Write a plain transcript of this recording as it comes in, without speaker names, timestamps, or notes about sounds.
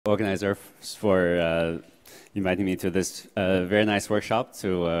organizer for inviting me to this very nice workshop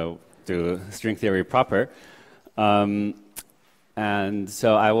to do string theory proper. And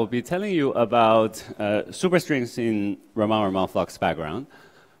so I will be telling you about superstrings in Raman flux background.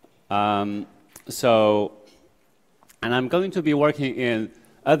 And I'm going to be working in,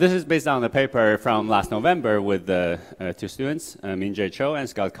 this is based on a paper from last November with the two students, Min-Jae Cho and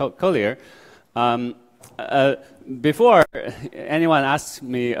Scott Collier. Before anyone asks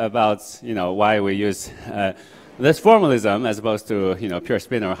me about, why we use this formalism as opposed to, pure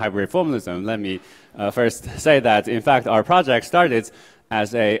spin or hybrid formalism, let me first say that, in fact, our project started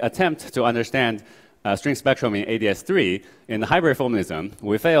as an attempt to understand string spectrum in ADS3 in the hybrid formalism.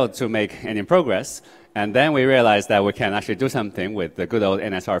 We failed to make any progress, and then we realized that we can actually do something with the good old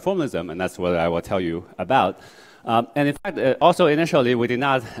NSR formalism, and that's what I will tell you about. And in fact, also initially, we did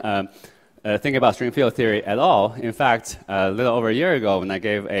not think about string field theory at all. In fact, a little over a year ago, when I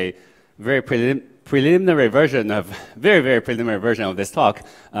gave a very preliminary version of this talk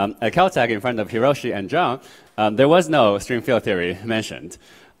at Caltech in front of Hiroshi and John, there was no string field theory mentioned.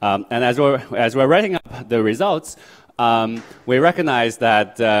 And as we're writing up the results, we recognize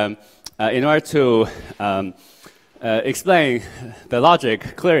that in order to explain the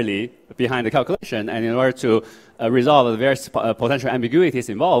logic clearly behind the calculation, and in order to resolve the various potential ambiguities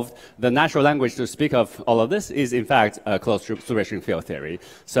involved, the natural language to speak of all of this is, in fact, closed superstring field theory.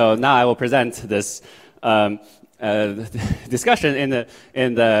 So now I will present this discussion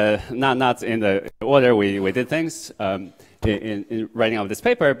not in the order we did things in writing of this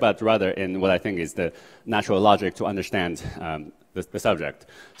paper, but rather in what I think is the natural logic to understand the subject.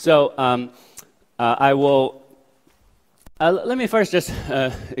 So I will let me first just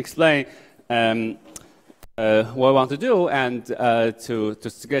explain what we want to do, and to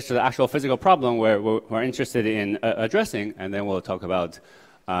get to the actual physical problem we're interested in addressing, and then we'll talk about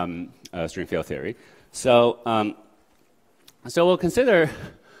string field theory. So, so we'll consider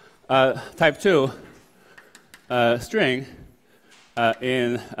type 2 string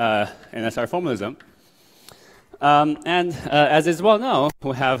in NSR formalism. And as is well known,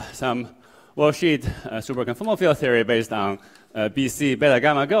 we have some Worldsheet superconformal field theory based on BC beta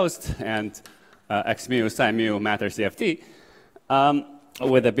gamma ghost and X mu psi mu matter CFT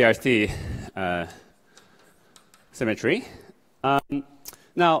with the BRT symmetry.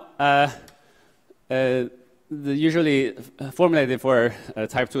 Now, usually formulated for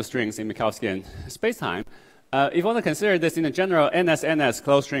type 2 strings in Minkowskian spacetime, if you want to consider this in a general NS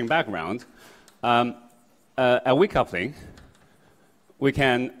closed string background, a weak coupling, we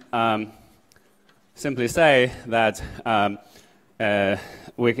can simply say that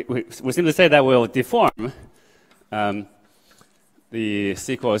we simply say that we'll deform the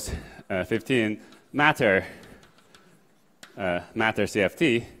C equals 15 matter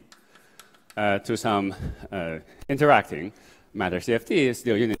CFT to some interacting matter CFT is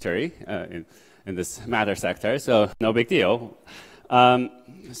still unitary in this matter sector, so no big deal.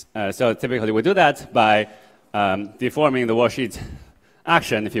 So typically we do that by deforming the Worldsheet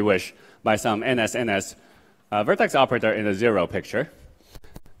action, if you wish, by some NS vertex operator in the zero picture.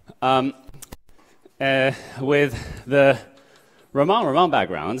 With the Raman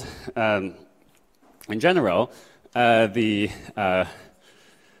background, in general, the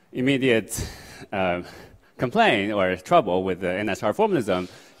immediate complaint or trouble with the NSR formalism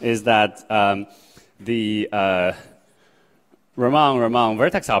is that the Raman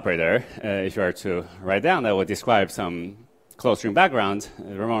vertex operator, if you were to write down, that would describe some closed string background,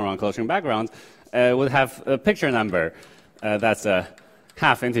 Raman closed string background, would have a picture number that's a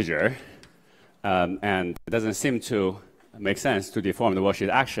half integer, and it doesn't seem to make sense to deform the Worldsheet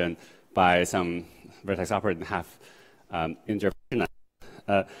action by some vertex operator in half integer.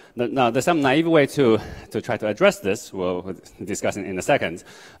 Now, there's some naive way to try to address this. We'll discuss it in a second.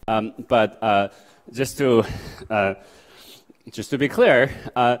 But just to be clear,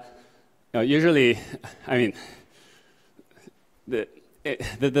 usually, I mean, the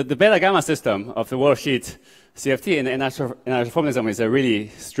beta gamma system of the Worldsheet CFT in NSR formalism is a really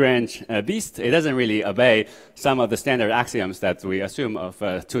strange beast. It doesn't really obey some of the standard axioms that we assume of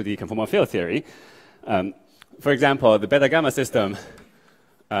 2D conformal field theory. For example, the beta gamma system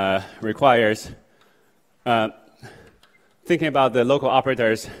requires thinking about the local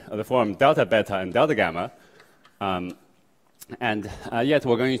operators of the form delta beta and delta gamma. And yet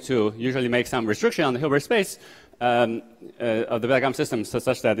we're going to usually make some restriction on the Hilbert space of the beta gamma system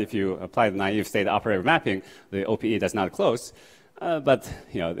such that if you apply the naive state operator mapping, the OPE does not close. But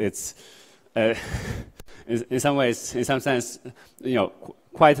it's in some ways, in some sense,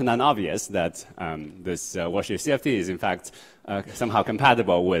 quite non-obvious that this worldsheet CFT is in fact somehow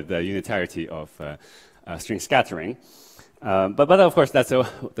compatible with the unitarity of string scattering. But of course, that's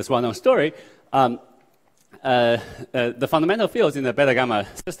this well-known story. The fundamental fields in the beta-gamma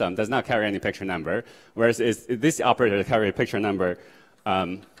system does not carry any picture number, whereas this operator carry a picture number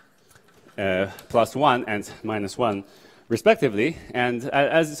 +1 and -1 respectively. And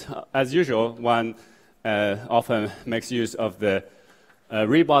as usual, one often makes use of the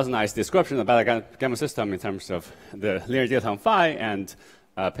re-Bosnized description of the beta-gamma system in terms of the linear diatom phi and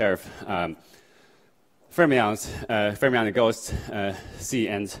a pair of fermionic ghosts C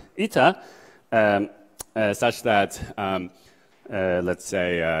and eta, such that let's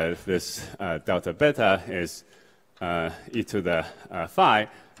say this delta beta is e to the phi,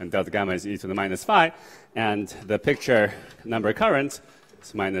 and delta gamma is e to the minus phi, and the picture number current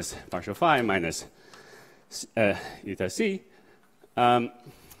is minus partial phi minus eta c,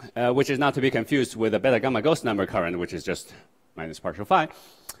 which is not to be confused with the beta gamma ghost number current, which is just minus partial phi.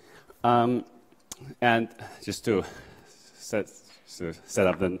 And just to set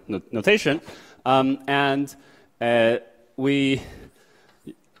up the notation, we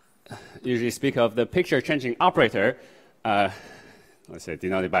usually speak of the picture changing operator, let's say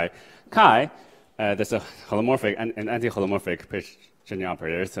denoted by chi. That's a holomorphic and an anti-holomorphic picture changing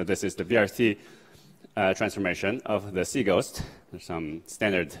operator. So this is the BRT transformation of the C ghost. There's some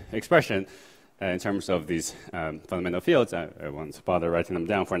standard expression in terms of these fundamental fields. I won't bother writing them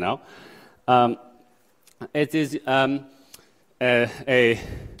down for now. It is a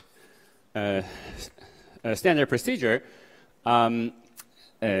standard procedure due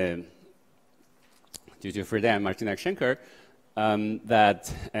to Friedan, Martinek, Schenker,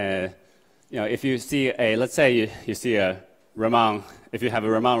 that if you see a, let's say you see a Raman, if you have a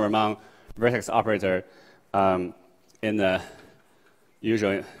Raman vertex operator in the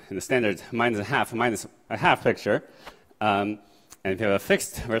usual, in the standard minus a half picture, and if you have a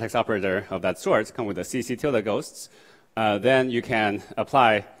fixed vertex operator of that sort, come with the CC tilde ghosts, then you can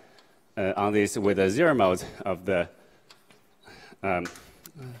apply on these with a zero mode of the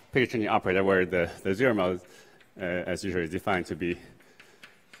picture changing operator, where the zero mode, as usually, is defined to be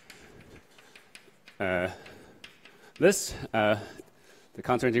this. The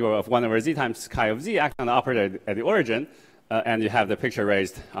contour integral of 1 over z times chi of z acting on the operator at the origin, and you have the picture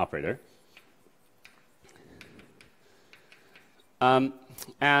raised operator.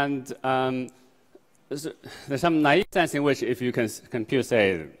 There's some naive sense in which if you can compute,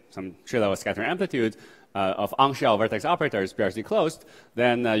 say, some tree-level scattering amplitude of on-shell vertex operators, BRC closed,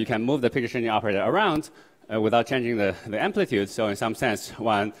 then you can move the picture changing operator around without changing the amplitude. So in some sense,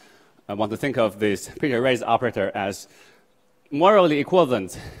 one want to think of this picture raised operator as morally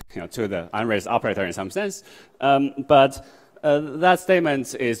equivalent to the unraised operator in some sense. But that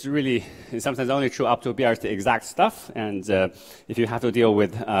statement is really, in some sense, only true up to BRC exact stuff. And if you have to deal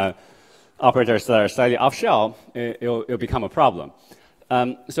with operators that are slightly off-shell, it'll become a problem.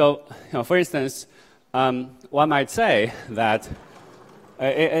 So, for instance, one might say that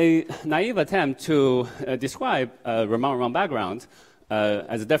a naive attempt to describe a Raman background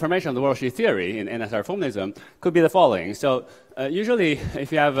as a deformation of the worldsheet theory in NSR formalism could be the following. So, usually,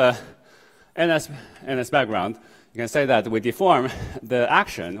 if you have a NS background, you can say that we deform the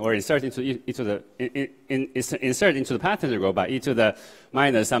action or insert into insert into the path integral by e to the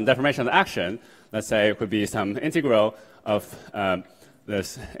minus some deformation of the action. Let's say it could be some integral of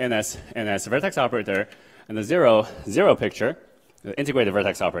this NS vertex operator and the zero picture, the integrated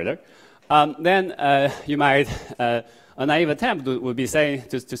vertex operator. Then you might a naive attempt would be saying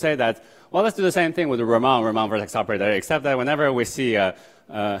to say that, well, let's do the same thing with the Raman vertex operator, except that whenever we see a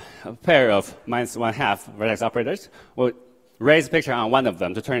pair of minus 1/2 vertex operators, we'll raise the picture on one of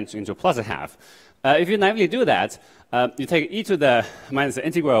them to turn it into plus 1/2. If you naively do that, you take e to the minus the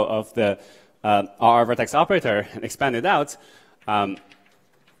integral of the RR vertex operator and expand it out, or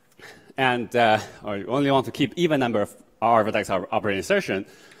you only want to keep even number of RR vertex operator insertion,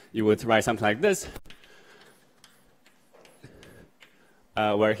 you would write something like this,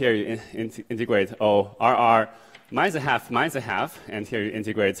 where here you integrate O RR minus 1/2, and here you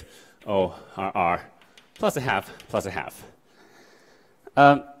integrate O RR plus 1/2 plus 1/2.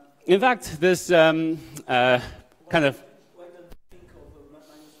 In fact, this kind of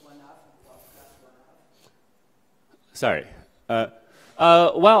sorry.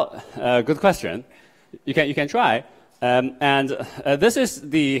 Well, good question. You can try, and this is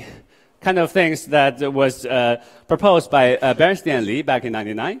the kind of things that was proposed by Bernstein and Lee back in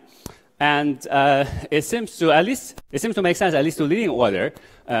 '99. And it seems to make sense, at least to leading order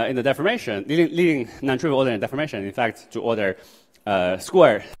in the deformation, leading non-trivial order in deformation. In fact, to order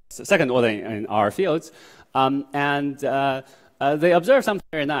second order in R fields. They observe something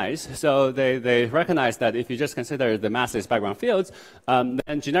very nice. So they recognize that if you just consider the massless background fields,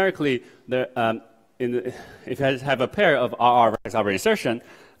 then generically, if you have a pair of RR vertex arbiter insertion,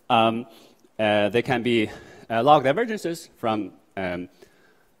 they can be log divergences from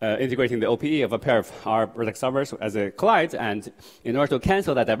integrating the OPE of a pair of R vertex arbiters as it collides. And in order to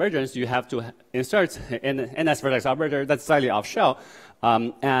cancel that divergence, you have to insert an NS vertex arbiter that's slightly off shell.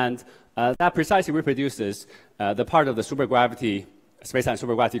 That precisely reproduces the part of the supergravity, space-time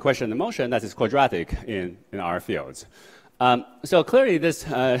supergravity equation in motion that is quadratic in R fields. So clearly this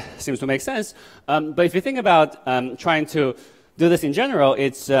seems to make sense. But if you think about trying to do this in general,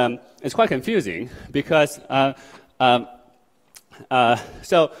 it's quite confusing because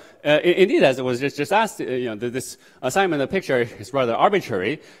indeed, as it was just asked, this assignment of the picture is rather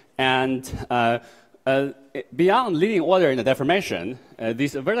arbitrary, and beyond leading order in the deformation,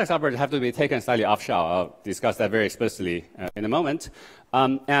 these vertex operators have to be taken slightly off shell. I'll discuss that very explicitly in a moment.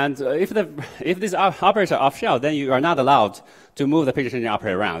 If these operators are off shell, then you are not allowed to move the picture changing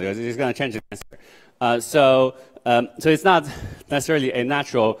operator around because it's going to change the answer. So it's not necessarily a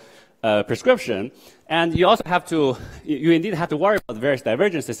natural prescription. And you also have to, you indeed have to worry about the various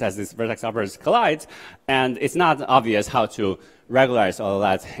divergences as these vertex operators collide. And it's not obvious how to regularize all of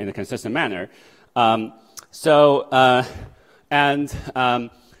that in a consistent manner. The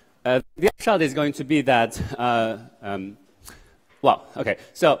upshot is going to be that,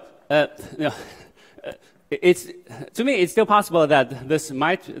 to me, it's still possible that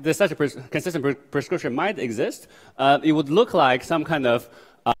such a consistent prescription might exist. It would look like some kind of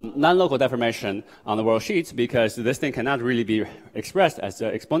non-local deformation on the world sheet because this thing cannot really be expressed as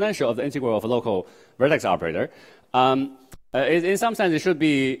an exponential of the integral of a local vertex operator. In some sense, it should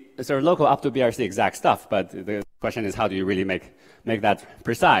be sort of local up to BRC exact stuff, but the question is how do you really make that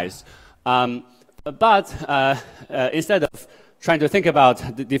precise? Instead of trying to think about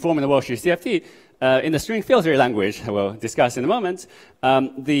deforming the world sheet CFT, in the string field theory language, we'll discuss in a moment,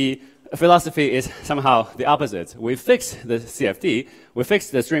 the philosophy is somehow the opposite. We fix the CFT, we fix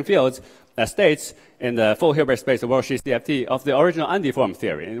the string fields as states in the full Hilbert space of worldsheet CFT of the original undeformed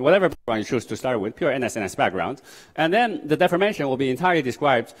theory, in whatever background you choose to start with, pure NS background. And then the deformation will be entirely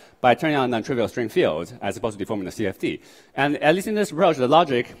described by turning on a non-trivial string field as opposed to deforming the CFT. And at least in this approach, the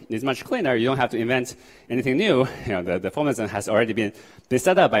logic is much cleaner. You don't have to invent anything new. The formalism has already been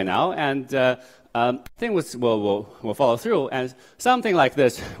set up by now, and things will follow through, and something like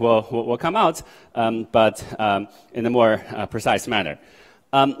this will come out, but in a more precise manner.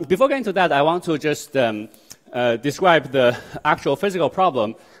 Before getting to that, I want to just describe the actual physical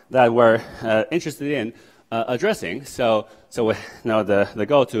problem that we're interested in addressing. So we know the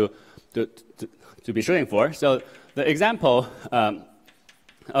goal to be shooting for. So the example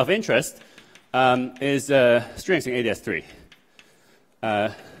of interest is strings in ADS3.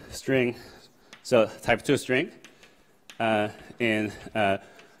 String. So type 2 string in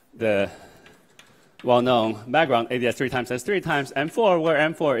the well-known background ADS3 times S3 times M4, where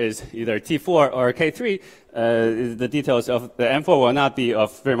M4 is either T4 or K3. The details of the M4 will not be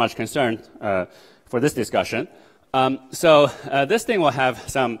of very much concern for this discussion. This thing will have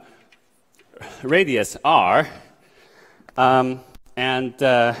some radius R, one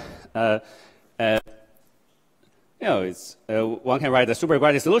can write a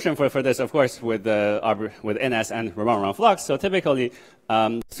superquadratic solution for this, of course, with NS and Ramon flux. So typically,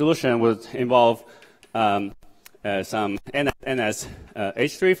 solution would involve some NS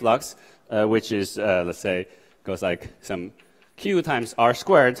H3 flux, which is, let's say, goes like some Q times R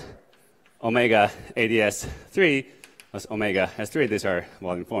squared omega ADS3 plus omega S3. These are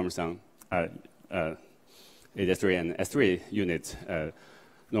volume forms on ADS3 and S3 unit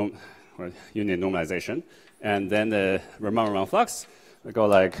normalization. And then the Ramon flux will go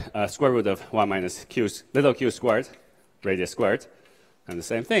like square root of 1 minus q, little q squared, radius squared, and the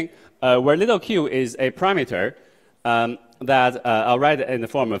same thing, where little q is a parameter that I'll write in the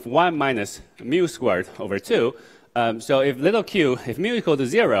form of 1 minus mu squared over 2. So if little q, if mu equal to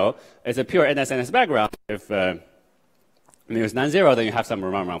 0, it's a pure NS background. If mu is non-zero, then you have some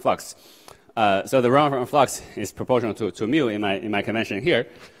Ramon flux. So the Ramon flux is proportional to mu in my convention here.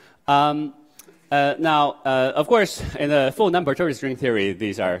 Of course, in the full non-perturbative string theory,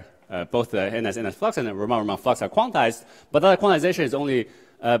 these are both the NS flux and the Ramon flux are quantized, but that quantization is only,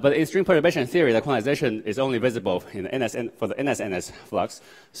 but in string perturbation theory, the quantization is only visible in the for the NS flux.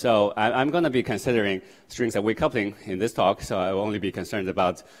 So I'm going to be considering strings of weak coupling in this talk, so I will only be concerned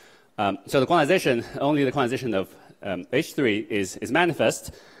about, so the quantization, only the quantization of H3 is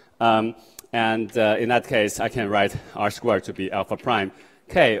manifest. And in that case, I can write r squared to be alpha prime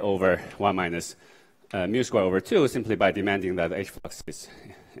k over 1 minus mu squared over 2 simply by demanding that h flux is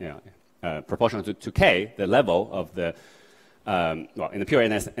proportional to k, the level of the, well, in the pure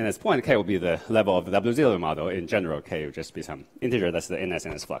NS point, k will be the level of the W0 model. In general, k will just be some integer that's the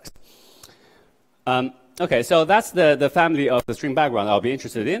NS flux. Okay, so that's the family of the string background I'll be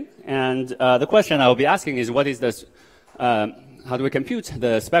interested in. And the question I'll be asking is, what is this, how do we compute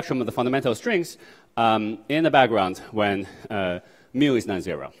the spectrum of the fundamental strings in the background when mu is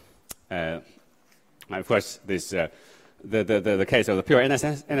non-zero? Of course, this, the case of the pure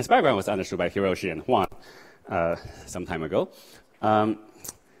NS background was understood by Hiroshi and Huang some time ago.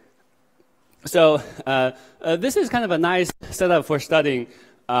 This is kind of a nice setup for studying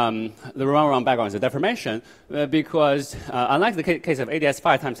the Riemann background as a deformation because unlike the case of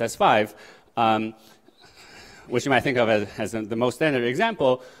ADS5 times S5, which you might think of as the most standard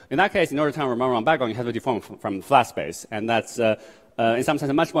example, in that case, in order to turn a Riemann background, you have to deform from flat space. And that's, in some sense,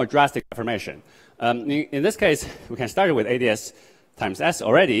 a much more drastic deformation. In this case, we can start with ADS times S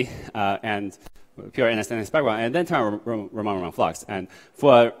already, and pure NS background, and then turn Riemann flux. And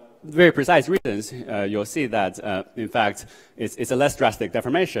for very precise reasons, you'll see that, in fact, it's a less drastic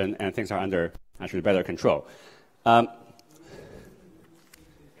deformation, and things are under actually better control.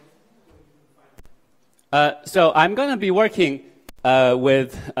 So I'm going to be working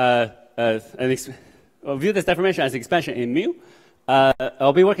with view this deformation as expansion in mu.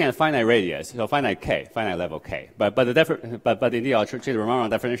 I'll be working at finite radius, so finite k, finite level k. But indeed, I'll treat the Riemann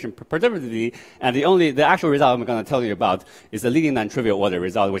definition perturbatively, and the actual result I'm going to tell you about is the leading non-trivial order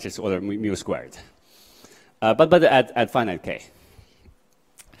result, which is order mu squared. But at finite k.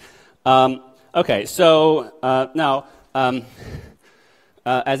 Okay, so now.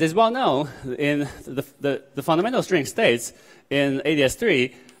 As is well known, in the fundamental string states in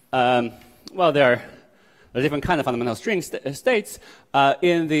ADS3, well, there are different kind of fundamental string states.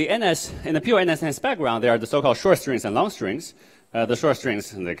 In the pure NS background, there are the so-called short strings and long strings. The short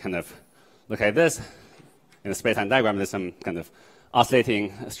strings, they kind of look like this. In the space-time diagram, there's some kind of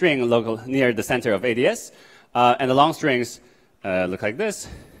oscillating string local near the center of ADS. And the long strings look like this.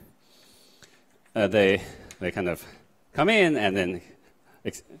 They kind of come in and then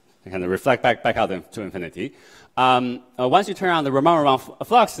kind of reflect back out to infinity. Once you turn on the Riemann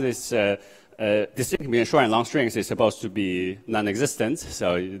flux, this distinction between short and long strings is supposed to be non-existent.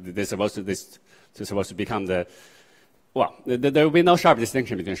 So they're supposed to become the, well, there will be no sharp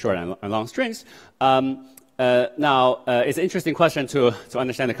distinction between short and long strings. Now, it's an interesting question to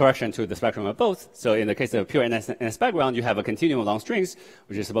understand the correction to the spectrum of both. So in the case of pure NS background, you have a continuum of long strings,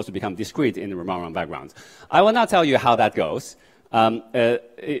 which is supposed to become discrete in the Riemann background. I will not tell you how that goes.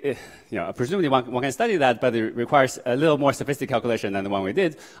 Presumably one can study that, but it requires a little more sophisticated calculation than the one we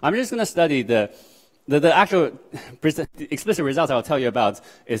did. I'm just going to study the actual explicit results I'll tell you about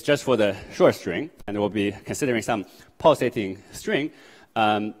is just for the short string, and we'll be considering some pulsating string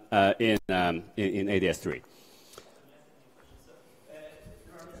in ADS3.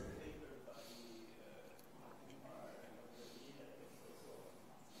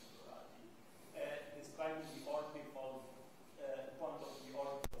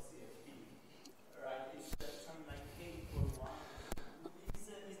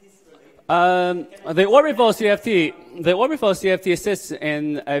 The orbifold CFT sits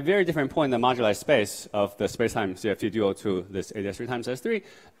in a very different point in the moduli space of the space-time CFT dual to this ADS3 times S3.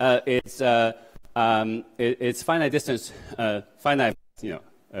 It's finite distance,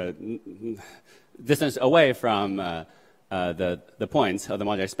 distance away from the points of the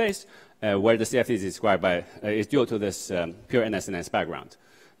moduli space where the CFT is described by is dual to this pure NS background.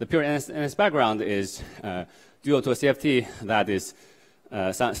 The pure NS background is dual to a CFT that is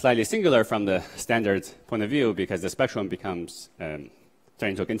slightly singular from the standard point of view because the spectrum becomes turned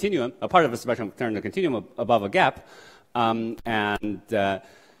into a continuum. A part of the spectrum turned into a continuum above a gap, it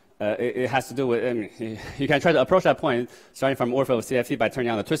has to do with. You can try to approach that point starting from orthogonal CFT by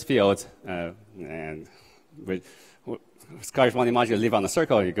turning on the twist field, and with corresponding module live on the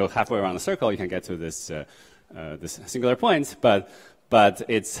circle. You go halfway around the circle, you can get to this this singular point, but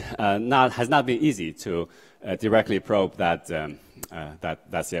it's has not been easy to directly probe that. That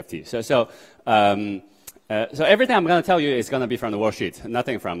CFT. So everything I'm going to tell you is going to be from the worldsheet,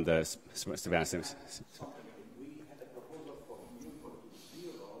 nothing from the Savannah Sims. We had a proposal for mu equal to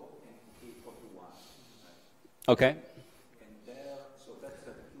 0 and k equal to 1. Okay. And there, so that's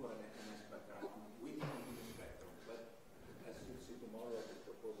the pure NS background. We can do the spectrum, but as you'll see tomorrow, the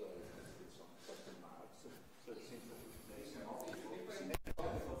proposal is with some question marks. So it seems that there is no.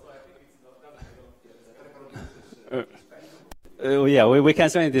 Yeah, we can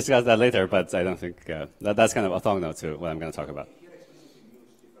certainly discuss that later, but I don't think that's kind of orthogonal to what I'm going to talk about.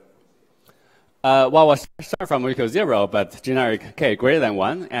 Well, we'll start from equals 0, but generic k greater than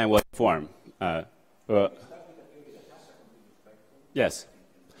 1, and we'll form. Yes.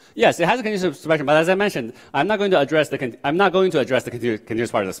 Yes, it has a continuous spectrum, but as I mentioned, I'm not going to address the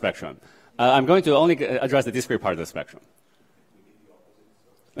continuous part of the spectrum. I'm going to only address the discrete part of the spectrum.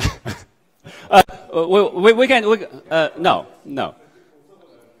 We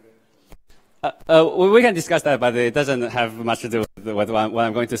can discuss that, but it doesn't have much to do with what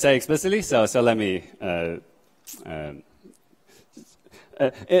I'm going to say explicitly. So let me.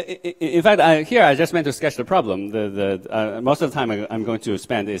 In fact, here I just meant to sketch the problem. Most of the time I'm going to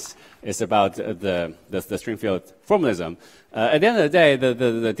spend is about the string field formalism. At the end of the day,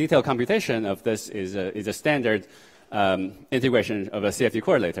 the detailed computation of this is a standard integration of a CFT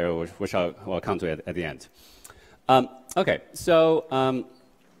correlator, which I'll come to at the end. Okay, so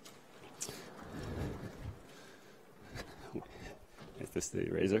is this the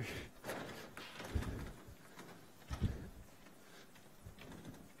eraser?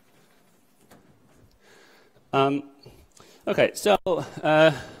 Okay, so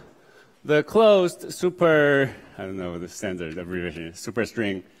the closed super, I don't know the standard abbreviation,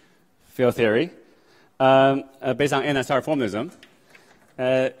 superstring field theory, based on NSR formalism.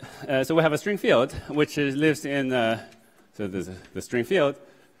 So we have a string field which lives in, so the string field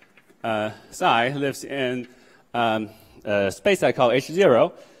psi lives in a space I call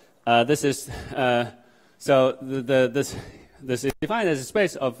H0. This is, so this is defined as a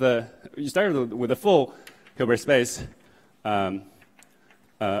space of the, you started with a full Hilbert space of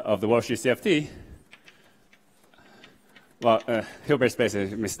the Worldsheet CFT. Well, Hilbert space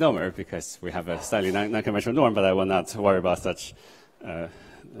is a misnomer because we have a slightly non-conventional norm, but I will not worry about such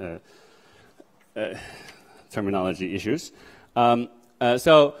terminology issues.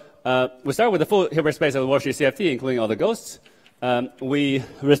 So we start with the full Hilbert space of the Worldsheet CFT, including all the ghosts. We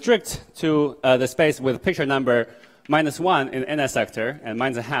restrict to the space with picture number -1 in the NS sector and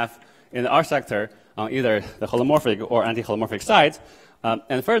 -0.5 in the R sector on either the holomorphic or anti-holomorphic side,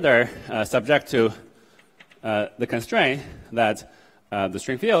 and further subject to the constraint that the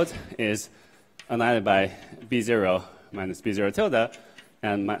string field is annihilated by B0 minus B0 tilde,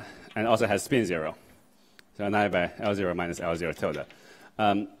 and also has spin 0. So annihilated by L0 minus L0 tilde.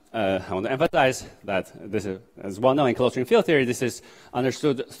 I want to emphasize that this is, as well known in closed string field theory, this is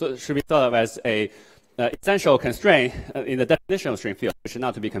understood, should be thought of as a essential constraint in the definition of string field, which is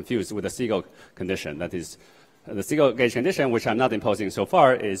not to be confused with the Siegel condition. That is, the Siegel gauge condition, which I'm not imposing so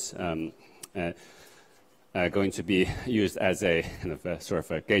far, is going to be used as a kind of a sort of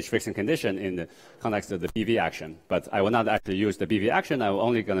a gauge fixing condition in the context of the BV action. But I will not actually use the BV action. I'm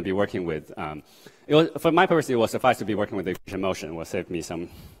only going to be working with, for my purpose, it will suffice to be working with the equation motion. It will save me some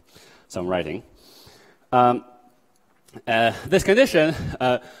writing. This condition,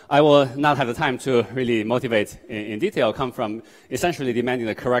 I will not have the time to really motivate in detail, come from essentially demanding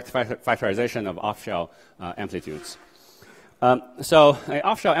the correct factorization of off-shell amplitudes. So an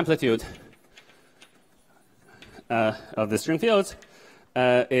off-shell amplitude of the string field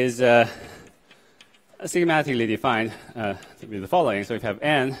is schematically defined to be the following. So if you have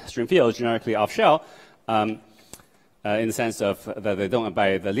n string fields generically off-shell, in the sense of that they don't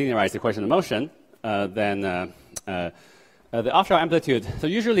abide the linearized equation of motion, then the off-shell amplitude, so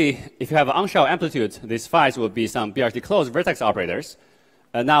usually if you have an on-shell amplitude, these phi's will be some BRT closed vertex operators.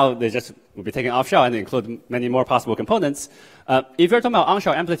 Now they just will be taken off-shell and include many more possible components. If you're talking about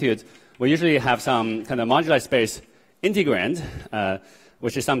on-shell amplitude, we usually have some kind of moduli space integrand,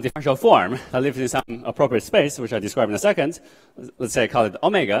 which is some differential form that lives in some appropriate space, which I'll describe in a second. Let's say I call it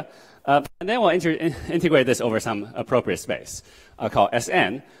omega. And then we'll integrate this over some appropriate space. I'll call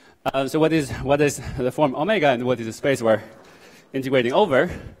Sn. So what is the form omega, and what is the space we're integrating over?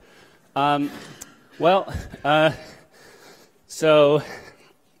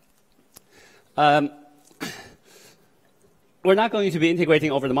 We're not going to be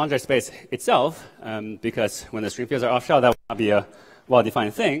integrating over the moduli space itself, because when the string fields are off-shell, that will not be a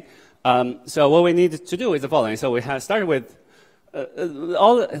well-defined thing. So what we need to do is the following. So we have started with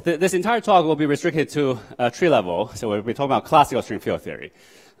this entire talk will be restricted to tree level. So we'll be talking about classical string field theory.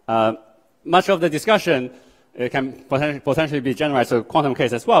 Much of the discussion can potentially be generalized to quantum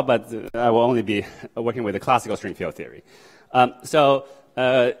case as well, but I will only be working with the classical string field theory. So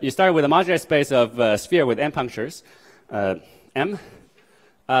you start with a moduli space of sphere with n punctures, M.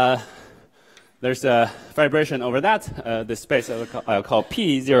 There's a vibration over that. This space I'll call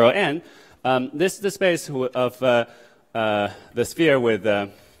P0n. This is the space of the sphere with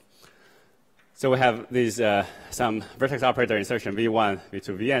So we have these some vertex operator insertion v1,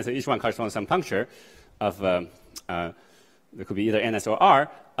 v2, vn. So each one corresponds to some puncture of it could be either ns or r.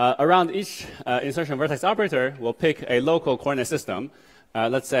 Around each insertion vertex operator, we'll pick a local coordinate system.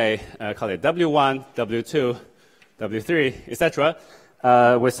 Let's say call it w1, w2, w3, etc.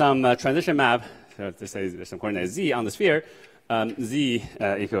 With some transition map. So let's say there's some coordinate z on the sphere. Z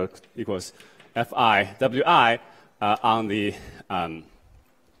equals fi wi on the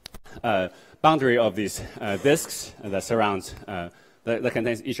boundary of these disks that surrounds that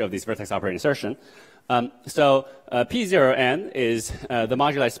contains each of these vertex operator insertion. So P0n is the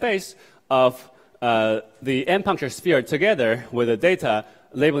moduli space of the n puncture sphere together with the data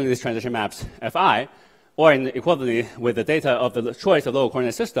labeling these transition maps Fi, or in equivalently with the data of the choice of local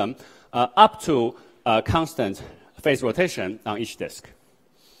coordinate system up to constant phase rotation on each disk.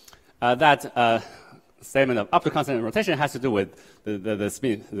 That statement of up to constant rotation has to do with the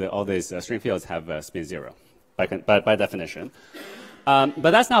spin. All these string fields have spin 0 by definition.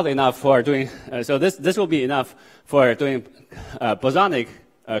 But that's not enough for doing. So this will be enough for doing bosonic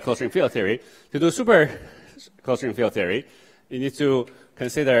closed string field theory. To do super closed string field theory, you need to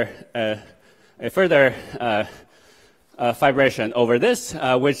consider a further fibration over this,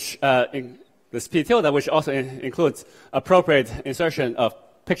 which this p tilde, which also includes appropriate insertion of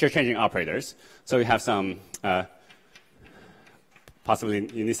picture-changing operators. So you have some, possibly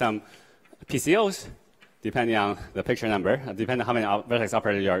you need some PCOs, depending on the picture number, depending on how many vertex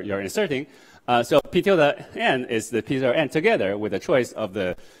operators you're inserting. So p tilde n is the p0 n together with the choice of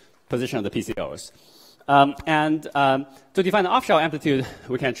the position of the PCOs. And to define the off-shell amplitude,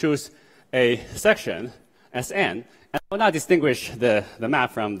 we can choose a section, Sn, and we'll now distinguish the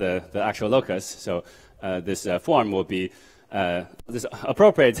map from the actual locus. So this form will be this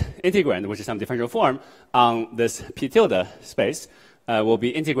appropriate integrand, which is some differential form, on this p tilde space, will be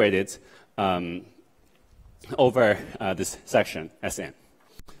integrated over this section, Sn.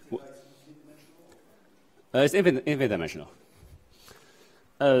 It's infinite dimensional.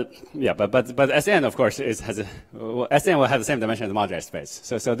 Yeah, but Sn, of course, Sn will have the same dimension as the moduli space.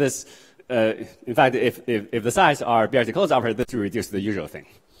 So this, in fact, if the size are BRT closed operator, this will reduce the usual thing.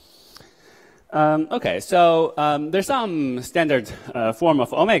 Okay, so there's some standard form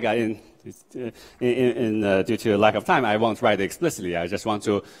of omega due to lack of time. I won't write it explicitly. I just want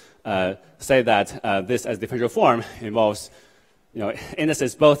to say that this as differential form involves,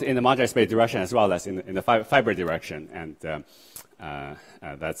 indices both in the moduli space direction as well as in the fiber direction, and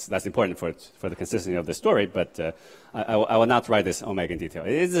that's important for the consistency of the story. But I will not write this omega in detail.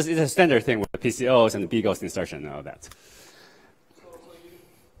 It's a standard thing with the PCOs and the B-ghost insertion and all that.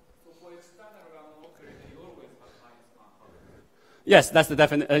 Yes, that's the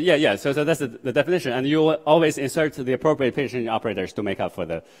definition. Yeah. So that's the definition, and you will always insert the appropriate picture operators to make up for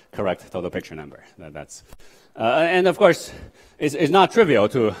the correct total picture number. That's, and of course, it's not trivial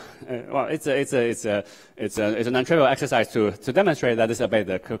to. Well, it's a non-trivial exercise to demonstrate that this obeys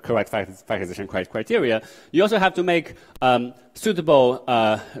the correct factorization criteria. You also have to make suitable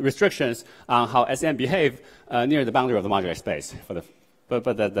restrictions on how Sn behave near the boundary of the moduli space.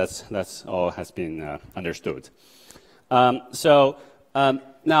 But that's all has been understood. So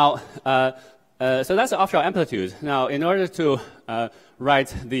now, so that's the off-shell amplitude. Now, in order to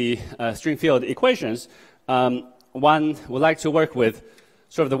write the string field equations, one would like to work with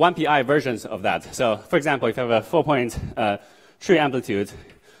sort of the 1pi versions of that. So, for example, if you have a 4-point tree amplitude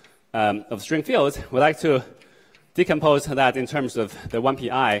of string field, we'd like to decompose that in terms of the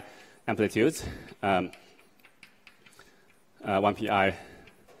 1pi amplitudes. 1pi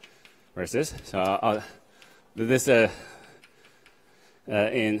versus. So this in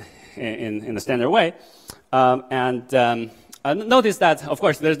the standard way, and notice that, of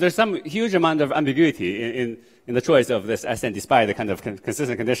course, there's some huge amount of ambiguity in the choice of this Sn, despite the kind of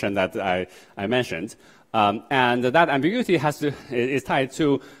consistent condition that I mentioned, and that ambiguity is tied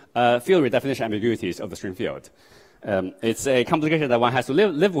to field redefinition ambiguities of the string field. It's a complication that one has to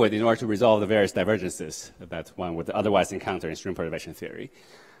live with in order to resolve the various divergences that one would otherwise encounter in string perturbation theory.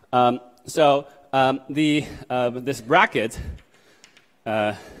 So this bracket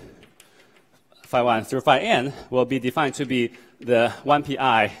phi 1 through phi n will be defined to be the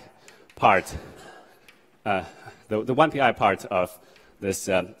 1pi part, the 1pi part of this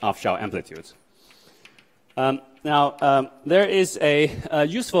off-shell amplitude. Now, there is a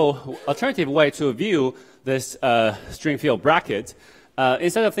useful alternative way to view this string field bracket.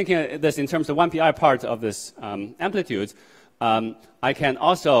 Instead of thinking this in terms of 1pi part of this amplitude, I can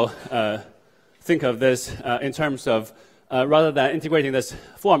also think of this in terms of rather than integrating this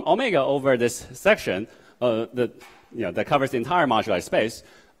form omega over this section that covers the entire moduli space,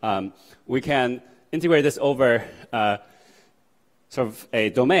 we can integrate this over sort of a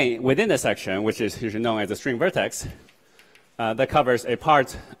domain within the section, which is usually known as a string vertex, that covers a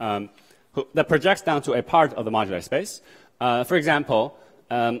part that projects down to a part of the modular space. For example,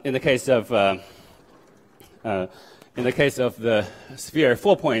 in the case of the sphere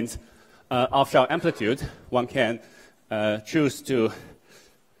 4-point off-shell amplitude, one can choose to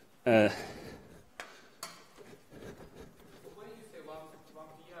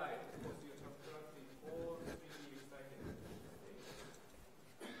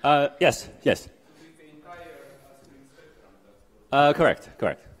yes. Correct.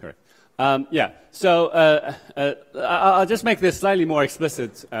 Yeah. So I'll just make this slightly more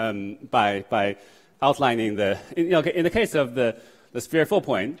explicit by outlining in the case of the sphere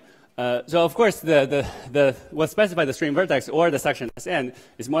 4-point. So of course what specifies the string vertex or the section Sn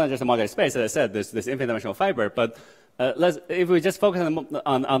is more than just a modular space. As I said, there's this infinite dimensional fiber. But if we just focus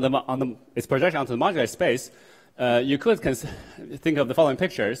on its projection onto the modular space, you could think of the following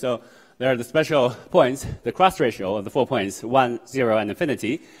picture. So there are the special points, the cross ratio of the 4 points, 1, 0, and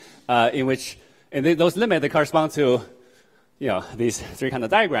infinity, in which those limits they correspond to these three kind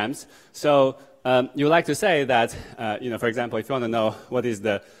of diagrams. So you would like to say that for example, if you want to know what is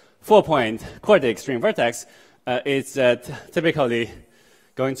the 4-point quartic string vertex, it's typically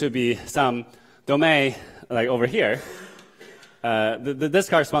going to be some domain like over here. This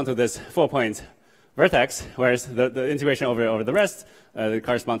corresponds to this 4-point vertex, whereas the integration over the rest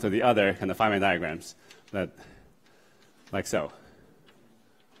corresponds to the other kind of Feynman diagrams, like so.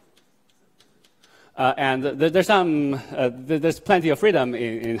 And there's plenty of freedom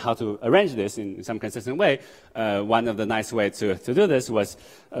in how to arrange this in some consistent way. One of the nice ways to do this was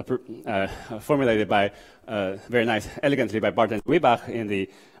formulated very elegantly by Barth and Wiebach in the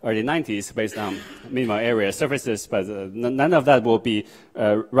early 90s based on minimal area surfaces, but none of that will be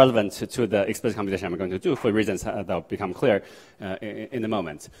relevant to the explicit computation I'm going to do for reasons that will become clear in a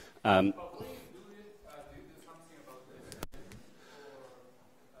moment.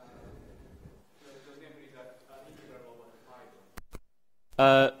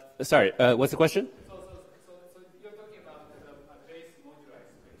 Sorry, what's the question? So you're talking about a base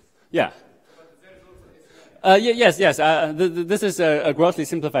modularized space. Yeah. But there's also Yes. This is a grossly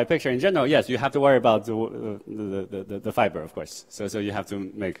simplified picture. In general, yes, you have to worry about the fiber, of course. So you have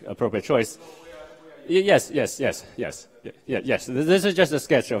to make appropriate choice. Yes. This is just a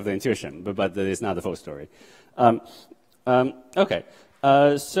sketch of the intuition, but it's not the full story. Okay.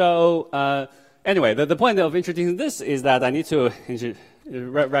 Anyway, the point of introducing this is that I need to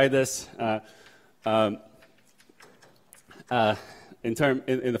write this in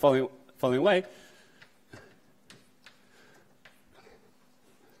the following way.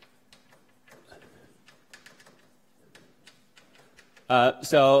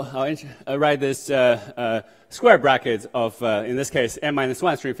 So I'll write this square bracket of, in this case,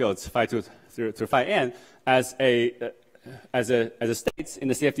 n-1 string fields phi 2 through phi n as a state in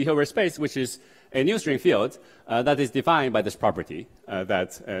the CFT Hilbert space, which is a new string field that is defined by this property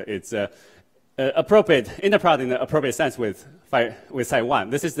that it's appropriate, interproduct in the appropriate sense with psi 1.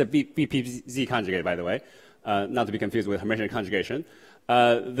 This is the BPZ conjugate, by the way, not to be confused with Hermitian conjugation.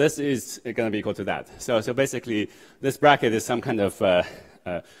 This is going to be equal to that. So basically, this bracket is some kind of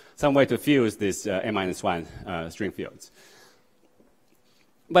some way to fuse these n-1 string fields.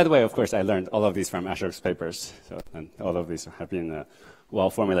 By the way, of course, I learned all of these from Asher's papers, and all of these have been well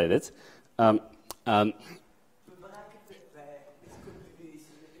formulated.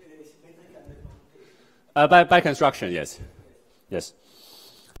 By construction, yes.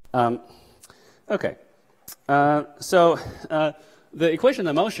 Okay. So the equation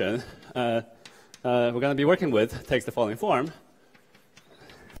of motion we're going to be working with takes the following form.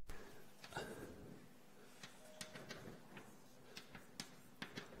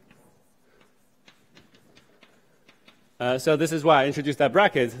 So this is why I introduced that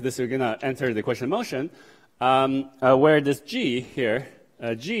bracket. This is going to enter the equation of motion, where this G here,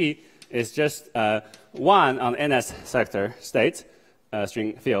 G is just 1 on NS sector state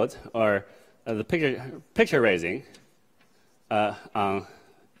string field, or the picture raising on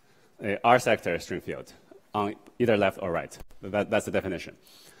a R sector string field on either left or right. That's the definition.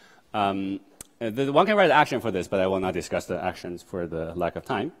 One can write action for this, but I will not discuss the actions for the lack of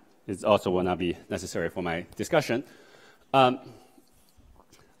time. It also will not be necessary for my discussion. I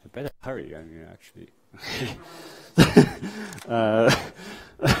better hurry. I mean, actually.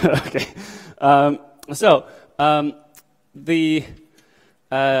 Okay.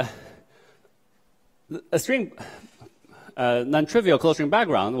 A string non-trivial closed string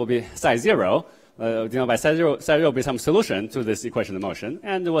background will be psi 0 by psi zero will be some solution to this equation of motion.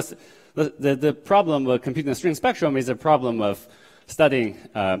 And the problem of computing a string spectrum is a problem of studying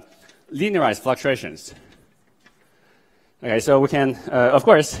linearized fluctuations. Okay, so we can, of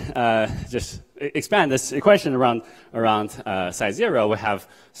course, just expand this equation around psi zero. We have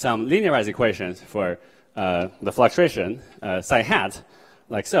some linearized equations for the fluctuation psi hat,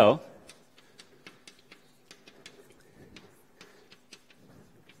 like so.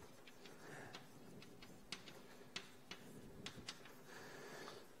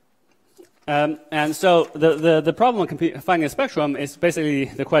 And so the problem of finding a spectrum is basically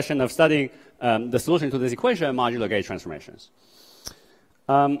the question of studying the solution to this equation modulo gauge transformations.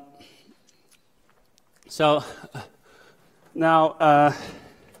 So now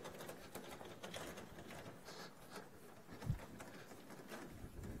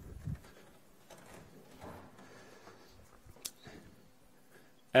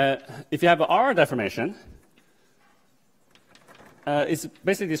if you have an R deformation, it's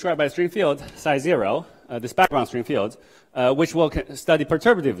basically described by a string field psi zero, this background string field, which we'll study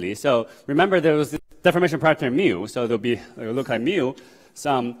perturbatively. So remember there was this deformation parameter mu, so it will look like mu,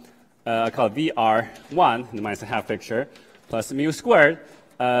 some I call it VR1 in the minus half picture, plus mu squared.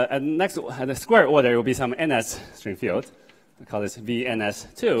 And next, at the square order, it will be some NS string field. I call this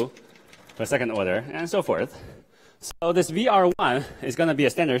VNS2 for second order, and so forth. So this VR1 is going to be a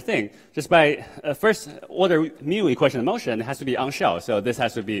standard thing. Just by first order mu equation of motion, it has to be on shell. So this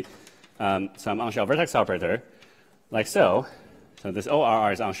has to be some on shell vertex operator, like so. So this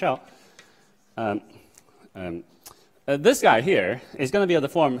ORR is on shell. This guy here is going to be of the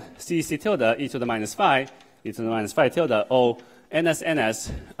form C tilde e to the minus phi tilde O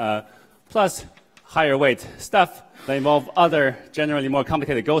NS plus higher weight stuff that involve other generally more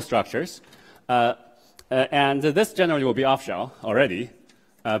complicated Go structures. And this generally will be off-shell already,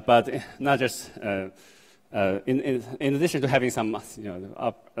 but not just in addition to having some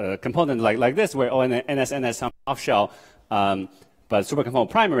component like this, where NS some off-shell, but supercomponent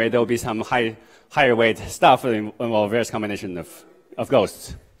primary, there will be some higher weight stuff that involve various combination of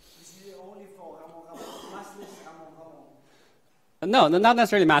ghosts. No, not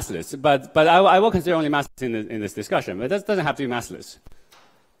necessarily massless, but I will consider only massless in this discussion. But it doesn't have to be massless.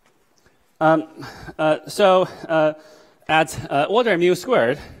 So at order mu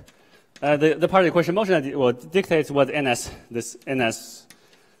squared, the part of the equation motion that will dictate what this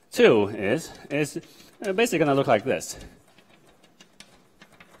NS2 is basically going to look like this.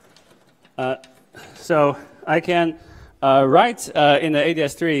 So I can write in the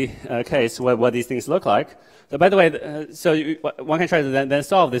ADS3 case what these things look like. So by the way, one can try to then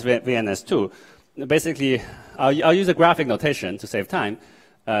solve this VNS2. Basically, I'll use a graphic notation to save time.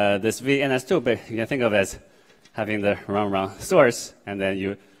 This VNS2, but you can think of as having the round source, and then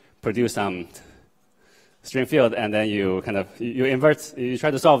you produce some string field, and then you you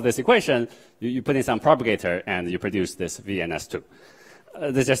try to solve this equation, you put in some propagator, and you produce this VNS2.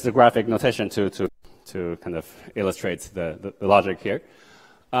 This is just the graphic notation to kind of illustrate the logic here.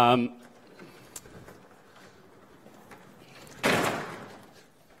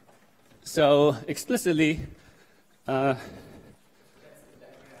 So explicitly,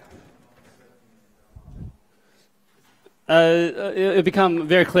 it'll become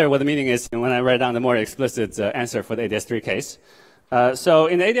very clear what the meaning is when I write down the more explicit answer for the ADS3 case. So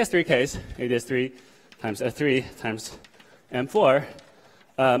in the ADS3 case, ADS3 times F3 times M4,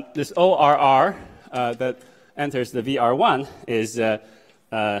 this ORR that enters the VR1 is, I'll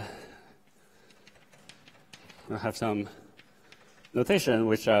have some notation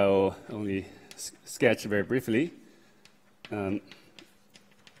which I'll only sketch very briefly. Let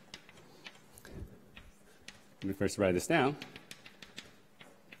me first write this down.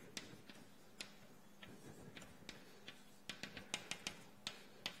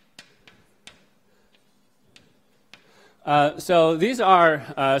 So these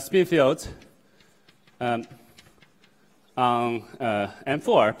are spin fields on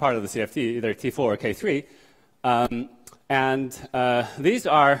M4, part of the CFT, either T4 or K3. And these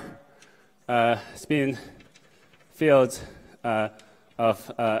are spin fields of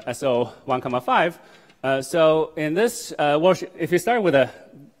SO 1,5. So in this worksheet, if you start with a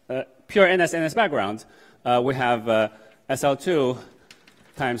pure NS background, we have SL2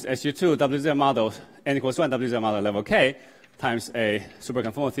 times SU2 W0 model n equals 1 W0 model level K times a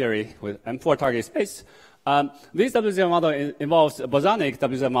superconformal theory with M4 target space. This WZM model involves a bosonic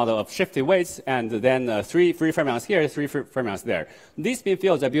WZM model of shifted weights and then 3 free fermions here, 3 free fermions there. These spin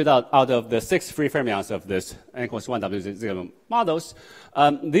fields are built out of the 6 free fermions of this n equals 1 WZM models.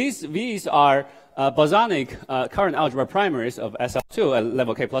 These are bosonic current algebra primaries of SL2 at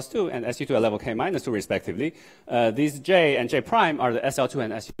level k plus 2 and SU2 at level k minus 2 respectively. These J and J prime are the SL2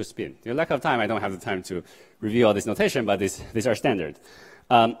 and SU2 spin. In lack of time, I don't have the time to review all this notation, but these are standard.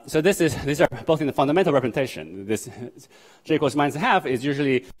 So these are both in the fundamental representation. This J equals minus half is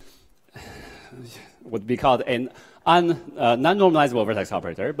usually would be called an non-normalizable vertex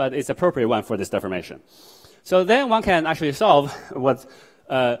operator, but it's appropriate one for this deformation. So then one can actually solve what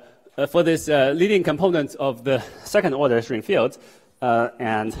for this leading component of the second order string field,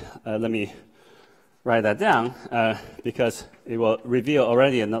 and let me write that down because it will reveal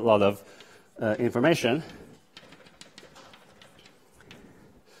already a lot of information.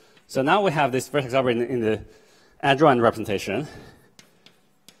 So now we have this vertex operator in the adjoint representation.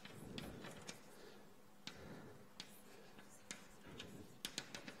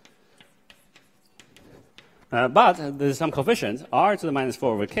 But there's some coefficient, r to the minus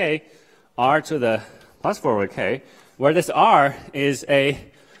 4 over k, r to the plus 4 over k, where this r is a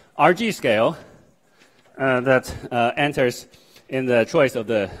RG scale that enters in the choice of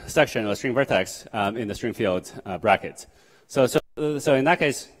the section or string vertex in the string field bracket. So in that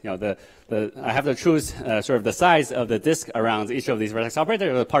case, I have to choose sort of the size of the disk around each of these vertex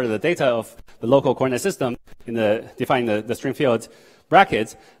operators, part of the data of the local coordinate system in defining the string field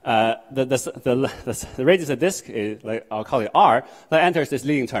bracket. The radius of the disk is, I'll call it R, that enters this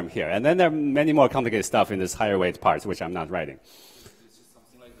leading term here. And then there are many more complicated stuff in this higher weight parts, which I'm not writing. Is it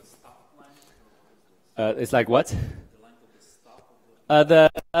something like the stop line? It's like what? The length of the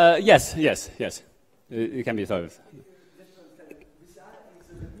stop? Yes. It can be sort of.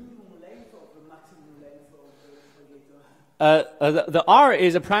 The R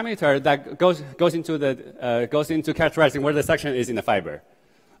is a parameter that goes into characterizing where the section is in the fiber.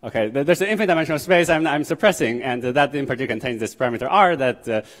 Okay, there's an infinite dimensional space I'm suppressing, and that in particular contains this parameter R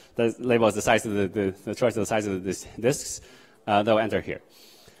that labels the size of the choice of the size of these disks that will enter here.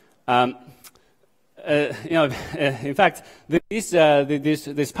 In fact,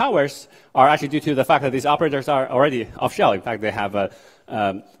 these powers are actually due to the fact that these operators are already off-shell. In fact, they have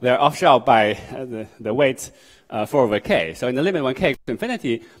they're off-shell by the weight 4 over k. So in the limit when k goes to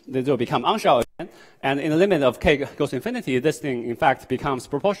infinity, they will become on-shell again. And in the limit of k goes to infinity, this thing in fact becomes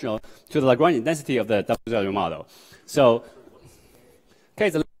proportional to the Lagrangian density of the WZW model. So k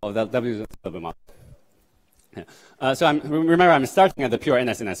is the level of the WZW model. Yeah. So remember, I'm starting at the pure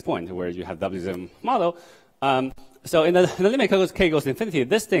NS point where you have WZM model. So in the limit k goes to infinity,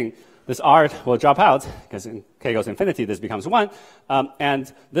 this R will drop out because in k goes to infinity, this becomes 1.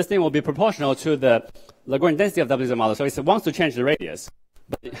 And this thing will be proportional to the Lagrangian density of WZM model. So it wants to change the radius.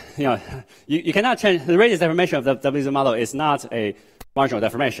 But you cannot change the radius deformation of the WZM model is not a marginal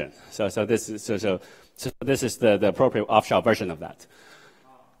deformation. So this is the appropriate off-shell version of that.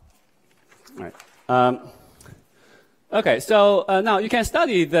 All right. Okay, so now you can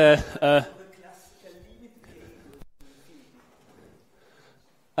study the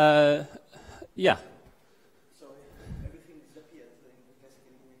yeah. So everything disappears in the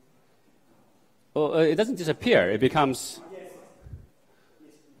classical limit. Well, it doesn't disappear. It becomes.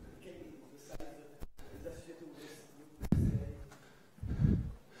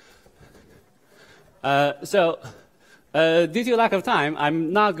 Yes. Due to lack of time,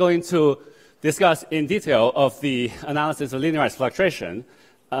 I'm not going to discuss in detail of the analysis of linearized fluctuation.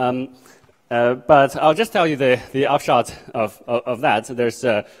 But I'll just tell you the upshot of that. There's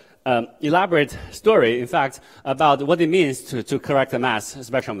an elaborate story, in fact, about what it means to correct the mass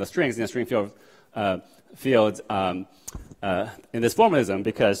spectrum of the strings in a string field in this formalism,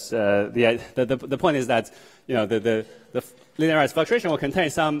 because the point is that the linearized fluctuation will contain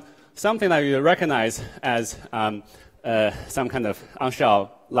something that you recognize as some kind of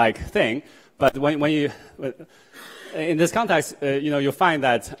on-shell-like thing. But when you in this context, you find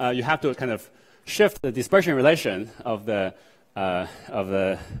that you have to kind of shift the dispersion relation of the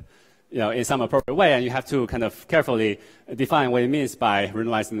in some appropriate way, and you have to kind of carefully define what it means by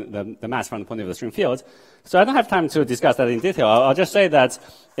renormalizing the mass from the point of view of the string field. So I don't have time to discuss that in detail. I'll just say that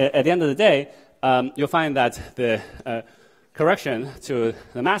at the end of the day, you'll find that the correction to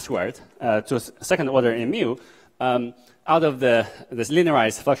the mass squared to second order in mu out of this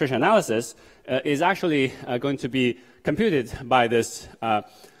linearized fluctuation analysis is actually going to be computed by this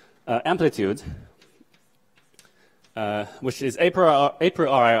amplitude, which is A per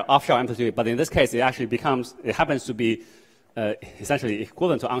R off-shell amplitude, but in this case, it happens to be essentially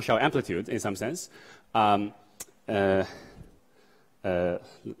equivalent to on-shell amplitude in some sense. Let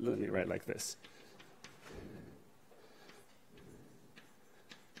me write like this.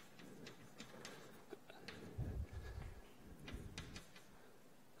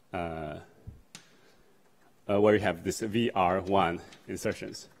 Where you have this VR1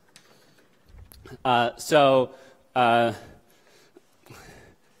 insertions.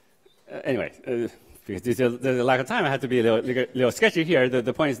 Anyway, because there's a lack of time, I have to be a little sketchy here.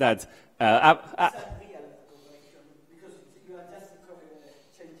 The point is that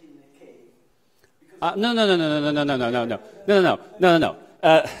No.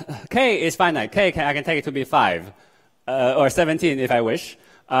 K is finite. I can take it to be 5 or 17 if I wish.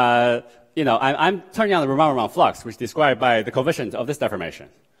 I'm turning on the Roman flux, which is described by the coefficient of this deformation.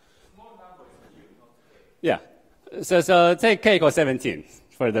 Yeah. So take K equals 17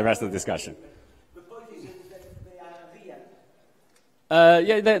 for the rest of the discussion. The point is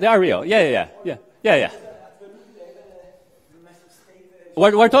that they are real. Yeah, they are real. Yeah.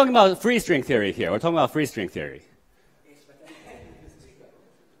 We're talking about free string theory here.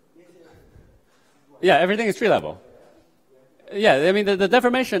 Yeah, everything is tree level. Yeah, I mean, the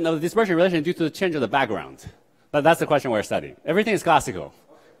deformation of the dispersion relation is due to the change of the background. But that's the question we're studying. Everything is classical.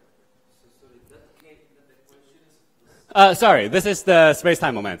 Sorry, this is the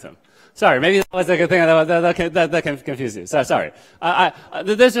space-time momentum. Sorry, maybe that was a good thing that can confuse you. Sorry.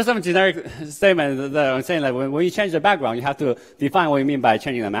 There's just some generic statement that I'm saying that when you change the background, you have to define what you mean by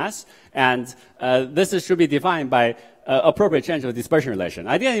changing the mass. And this should be defined by appropriate change of the dispersion relation.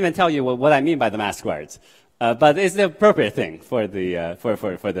 I didn't even tell you what I mean by the mass squared. But it's the appropriate thing for the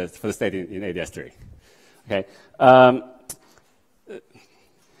state in ADS3. Okay.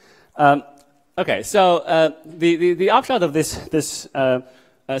 Okay. So the upshot of this.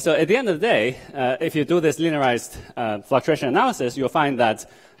 So at the end of the day, if you do this linearized fluctuation analysis, you'll find that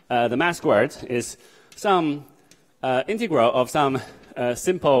the mass squared is some integral of some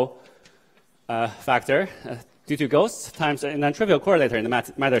simple factor due to ghosts times a non-trivial correlator in the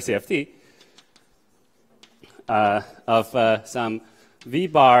matter CFT. Of some V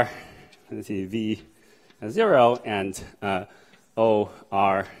bar, let's see, V0 and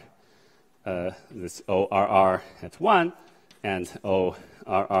OR, this ORR at 1 and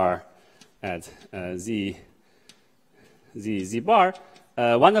ORR at Z bar.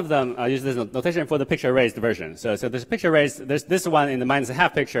 One of them uses this notation for the picture raised version. So there's picture raised, there's this one in the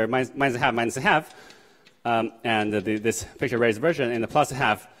 -1/2 picture, -1/2, and this picture raised version in the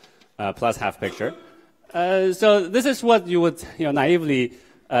 +1/2 picture. So this is what you would naively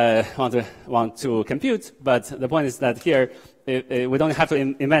want to compute, but the point is that here we don't have to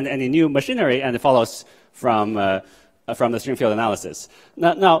invent any new machinery, and it follows from the string field analysis.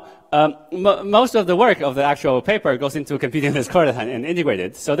 Now most of the work of the actual paper goes into computing this correlate and integrate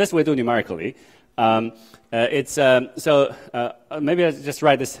it. So this we do numerically. Maybe I'll just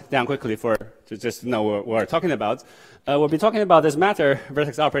write this down quickly to just know what we're talking about. We'll be talking about this matter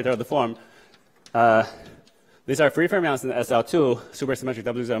vertex operator of the form. These are free fermions in the SL2 supersymmetric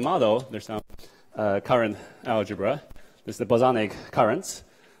W0 model. There's some current algebra. There's the bosonic currents.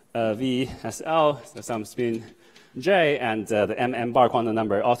 VSL, there's some spin J, and the MM bar quantum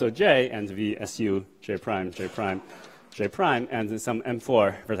number also J, and VSU J prime, and then some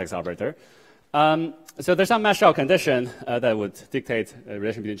M4 vertex operator. So there's some mass shell condition that would dictate a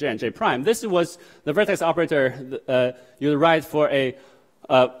relation between J and J prime. This was the vertex operator you would write for a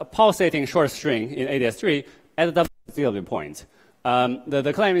pulsating short string in ADS3 at the W point.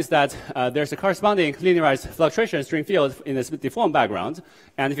 The claim is that there's a corresponding linearized fluctuation string field in this deformed background,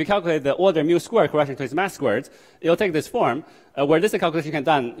 and if you calculate the order mu squared correction to its mass squared, it'll take this form, where this calculation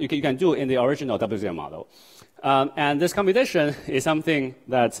you can do in the original W0 model. And this computation is something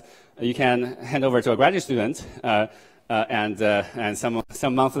that you can hand over to a graduate student, and some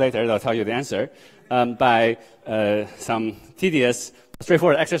months later they'll tell you the answer by some tedious,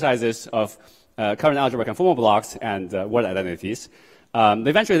 straightforward exercises of current algebra conformal blocks and word identities.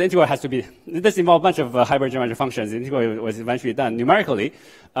 Eventually, the integral has to be, this involved a bunch of hybrid geometric functions. The integral was eventually done numerically.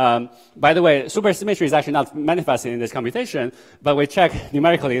 By the way, supersymmetry is actually not manifested in this computation, but we check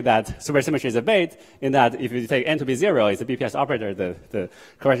numerically that supersymmetry is obeyed in that if you take n to be 0, it's a BPS operator, the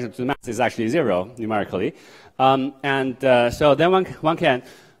correction to the mass is actually 0 numerically. So then one can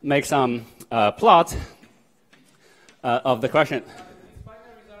make some plot of the correction.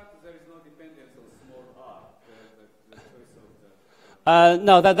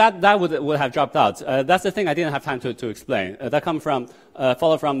 No, that would have dropped out. That's the thing I didn't have time to explain. That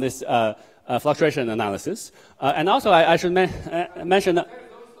follow from this fluctuation analysis. And also, I should mention that.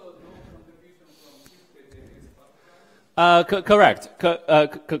 Correct.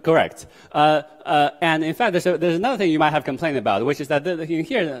 Correct. And in fact, there's another thing you might have complained about, which is that in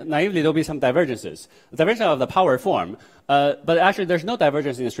here, naively, there'll be some divergences. The divergence of the power form, but actually there's no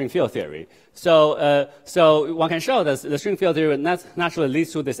divergence in the string field theory. So one can show that the string field theory naturally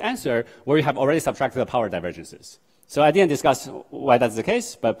leads to this answer where you have already subtracted the power divergences. So I didn't discuss why that's the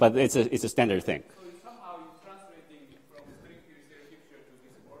case, but it's a standard thing. So somehow you're translating from string field theory picture to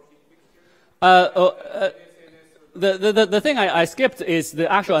this Worldsheet picture? The thing I skipped is the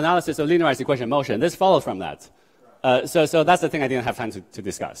actual analysis of linearized equation motion. This follows from that. So that's the thing I didn't have time to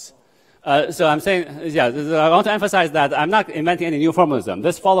discuss. So I'm saying, yeah, I want to emphasize that I'm not inventing any new formalism.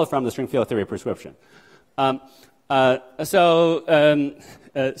 This follows from the string field theory prescription. So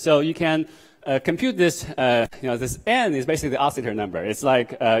you can compute this. This n is basically the oscillator number. It's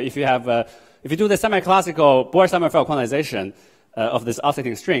like if you do the semi-classical Bohr-Sommerfeld quantization of this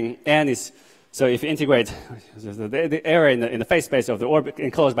oscillating string, n is. So if you integrate the area in the phase space of the orbit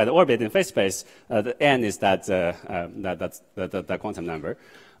enclosed by the orbit in phase space, the n is that quantum number.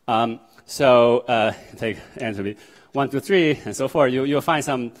 Take n to be 1, 2, 3, and so forth. You'll find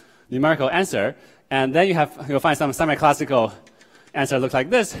some numerical answer, and then you'll find some semi-classical answer look like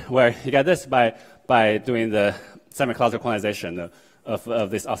this, where you get this by doing the semi-classical quantization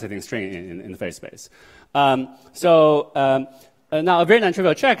of this oscillating string in the phase space. Now a very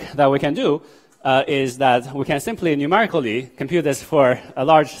non-trivial check that we can do is that we can simply numerically compute this for a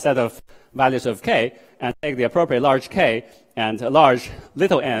large set of values of k and take the appropriate large k and a large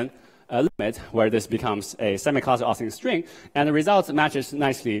little n limit where this becomes a semi-classical oscillating string, and the result matches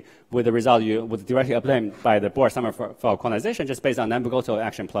nicely with the result you would directly obtain by the Bohr-Sommerfeld quantization just based on Nambu-Goto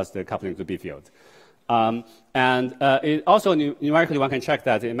action plus the coupling to B field. It also numerically one can check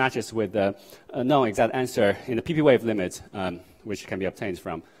that it matches with the known exact answer in the PP wave limit, which can be obtained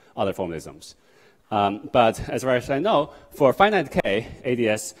from other formalisms. But as far as I know, for finite k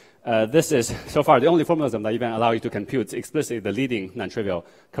ADS, this is so far the only formalism that even allow you to compute explicitly the leading non-trivial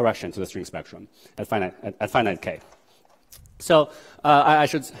correction to the string spectrum at finite k. So I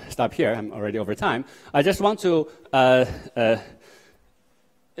should stop here. I'm already over time. I just want to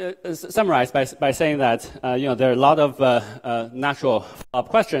summarize by saying that there are a lot of natural follow-up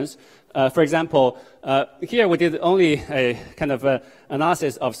questions. For example, here we did only a kind of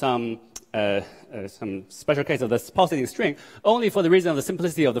analysis of some special case of this pulsating string, only for the reason of the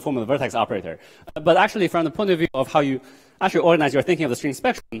simplicity of the form of the vertex operator. But actually, from the point of view of how you actually organize your thinking of the string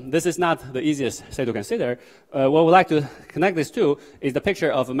spectrum, this is not the easiest say to consider. What we'd like to connect this to is the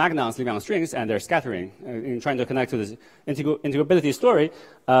picture of magnons living on strings and their scattering in trying to connect to this integrability story.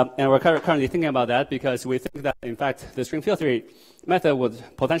 And we're currently thinking about that because we think that, in fact, the string field theory method would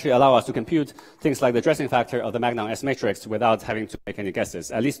potentially allow us to compute things like the dressing factor of the Magnon S matrix without having to make any guesses,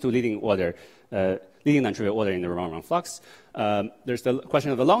 at least to leading non-trivial order in the Riemann flux. There's the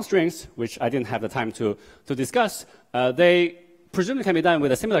question of the long strings, which I didn't have the time to discuss. They presumably can be done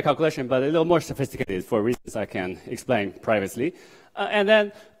with a similar calculation, but a little more sophisticated for reasons I can explain privately. And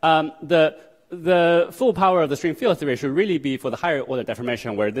then the full power of the string field theory should really be for the higher order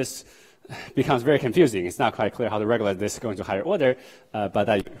deformation, where this becomes very confusing. It's not quite clear how to regulate this going to higher order, but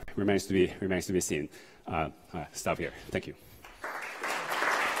that remains to be seen. Stop here. Thank you.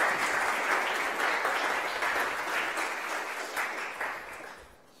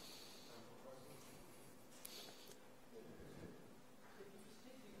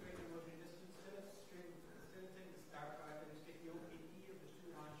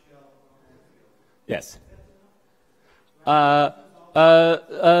 Yes.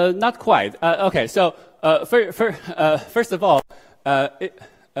 Not quite. Okay, so first of all,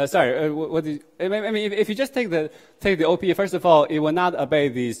 sorry. What did I mean? If you just take the OP, first of all, it will not obey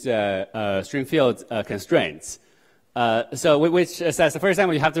these string field constraints. So which says, for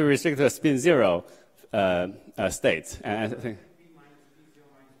example, you have to restrict to a spin 0 state. And I think.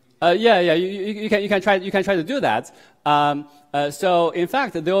 You can try to do that. So in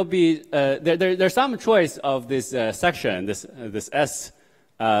fact, there will be there's some choice of this section, this S,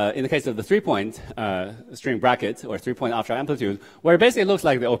 in the case of the 3-point string bracket or 3-point offshot amplitude, where it basically looks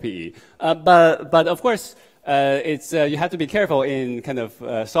like the OPE. But of course, it's you have to be careful in kind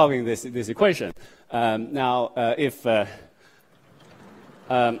of solving this equation. Now,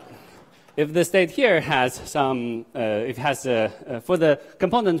 if the state here has some, if it has for the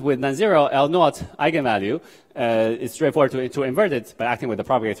component with non-zero L0 eigenvalue, it's straightforward to invert it by acting with the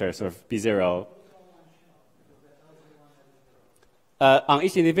propagator, sort of B0. On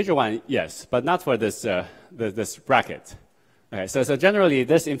each individual one, yes, but not for this this bracket. Okay, so generally,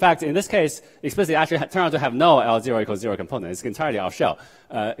 this, in fact, in this case, explicitly actually turn out to have no L0 equals 0 component. It's entirely off shell.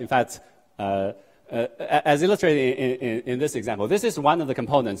 In fact, as illustrated in this example, this is one of the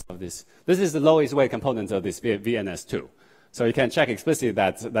components of this. This is the lowest weight component of this VNS2. So you can check explicitly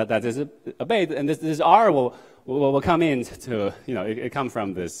that is a bait, and this R will come in to, it comes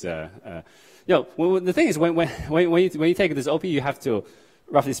from this. The thing is, when you take this OP, you have to,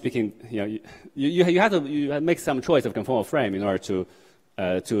 roughly speaking, you have to make some choice of conformal frame in order to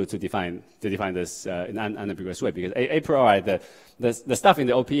define this in an unambiguous way, because a priori the stuff in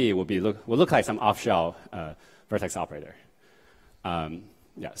the OPE will look like some off-shell vertex operator.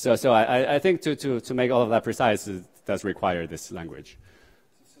 So I think to make all of that precise does require this language.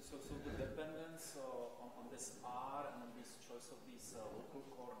 So the dependence on this R and on this choice of these local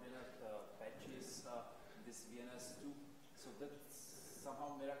coordinate patches, this VNS2, so that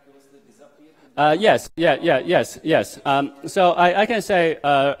somehow miraculously disappeared? Yes. So I can say,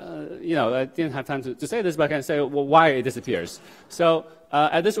 I didn't have time to say this, but I can say why it disappears. So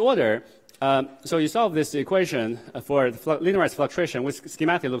at this order, so you solve this equation for linearized fluctuation, which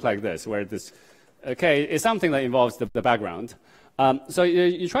schematically looks like this, where this K is something that involves the background. So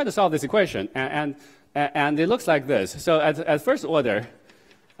you try to solve this equation, and it looks like this. So at first order,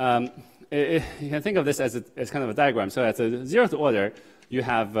 you can think of this as kind of a diagram. So at the 0th order, you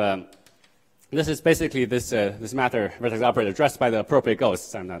have this is basically this matter vertex operator dressed by the appropriate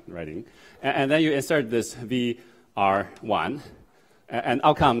ghosts. I'm not writing, and then you insert this VR1, and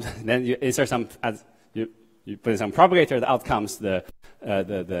out comes. Then you insert some. You put in some propagator. The out comes the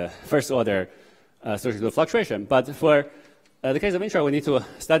first order associated with fluctuation. But for the case of intro, we need to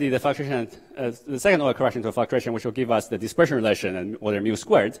study the fluctuation, the second order correction to a fluctuation, which will give us the dispersion relation and order mu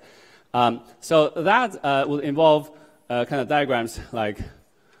squared. So that will involve kind of diagrams like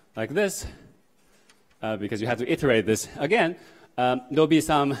this, because you have to iterate this again. There'll be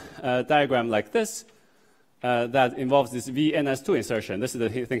some diagram like this that involves this VNS2 insertion. This is the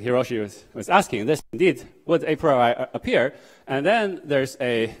thing Hiroshi was asking. This indeed would a priori appear, and then there's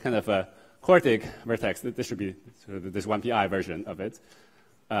a kind of a quartic vertex. This should be sort of this 1pi version of it,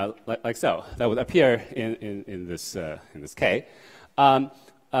 like so. That would appear in this K,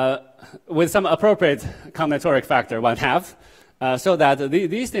 with some appropriate combinatoric factor 1/2, so that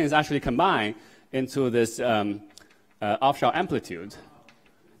these things actually combine into this off-shell amplitude,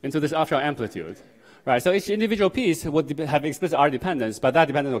 Right. So each individual piece would have explicit R dependence, but that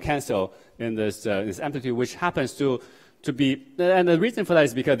dependence will cancel in this amplitude, which happens to be, and the reason for that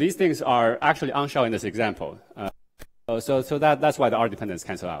is because these things are actually on-shell in this example. So that's why the R dependence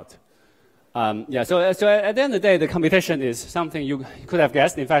cancel out. So at the end of the day, the computation is something you could have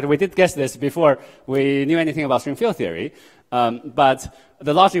guessed. In fact, we did guess this before we knew anything about string field theory. But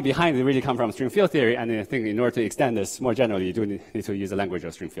the logic behind it really comes from string field theory, and I think in order to extend this more generally, you do need to use the language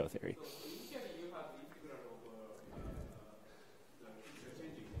of string field theory.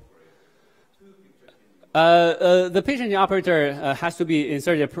 The page-changing operator has to be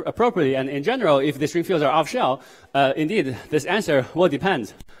inserted appropriately, and in general, if the string fields are off-shell, indeed, this answer will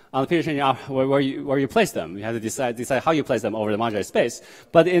depend on the page-changing where you place them. You have to decide how you place them over the modular space.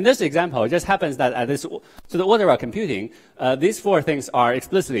 But in this example, it just happens that at this, to the order of computing, these four things are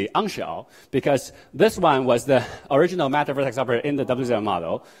explicitly on-shell, because this one was the original matter vertex operator in the W0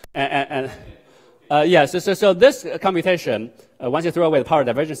 model, so this computation, once you throw away the power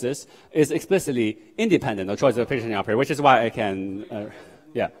divergences, is explicitly independent of choice of the page-changing operator, which is why I can,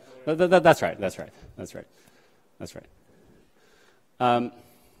 that's right. I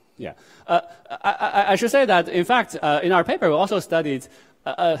should say that, in fact, in our paper, we also studied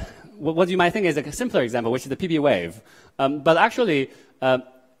what you might think is a simpler example, which is the PP wave. But actually,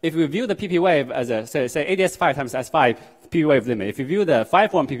 if we view the PP wave as a, say ADS5 times S5 PP wave limit, if you view the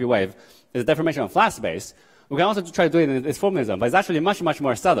 5-form PP wave as a deformation of flat space, we can also try to do it in this formalism, but it's actually much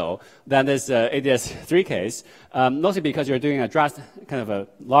more subtle than this ADS3 case, mostly because you're doing a drastic, kind of a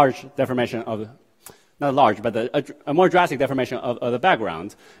large deformation of, not large, but a more drastic deformation of the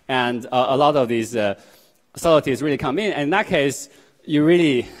background. And a lot of these subtleties really come in. And in that case, you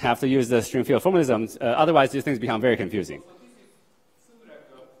really have to use the string field formalism. Otherwise, these things become very confusing.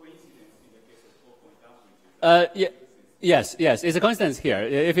 Yes, it's a coincidence here.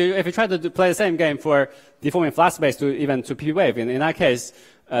 If you try to play the same game for deforming flat space to PP wave, in that case,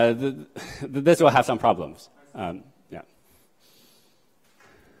 this will have some problems. So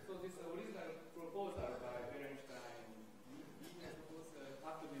this original proposal by Berenstein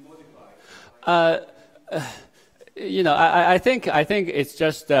have to be modified. I think it's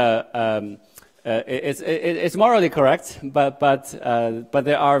just it's morally correct, but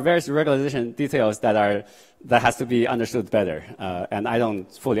there are various regularization details that has to be understood better, and I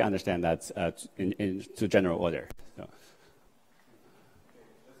don't fully understand that to general order. So.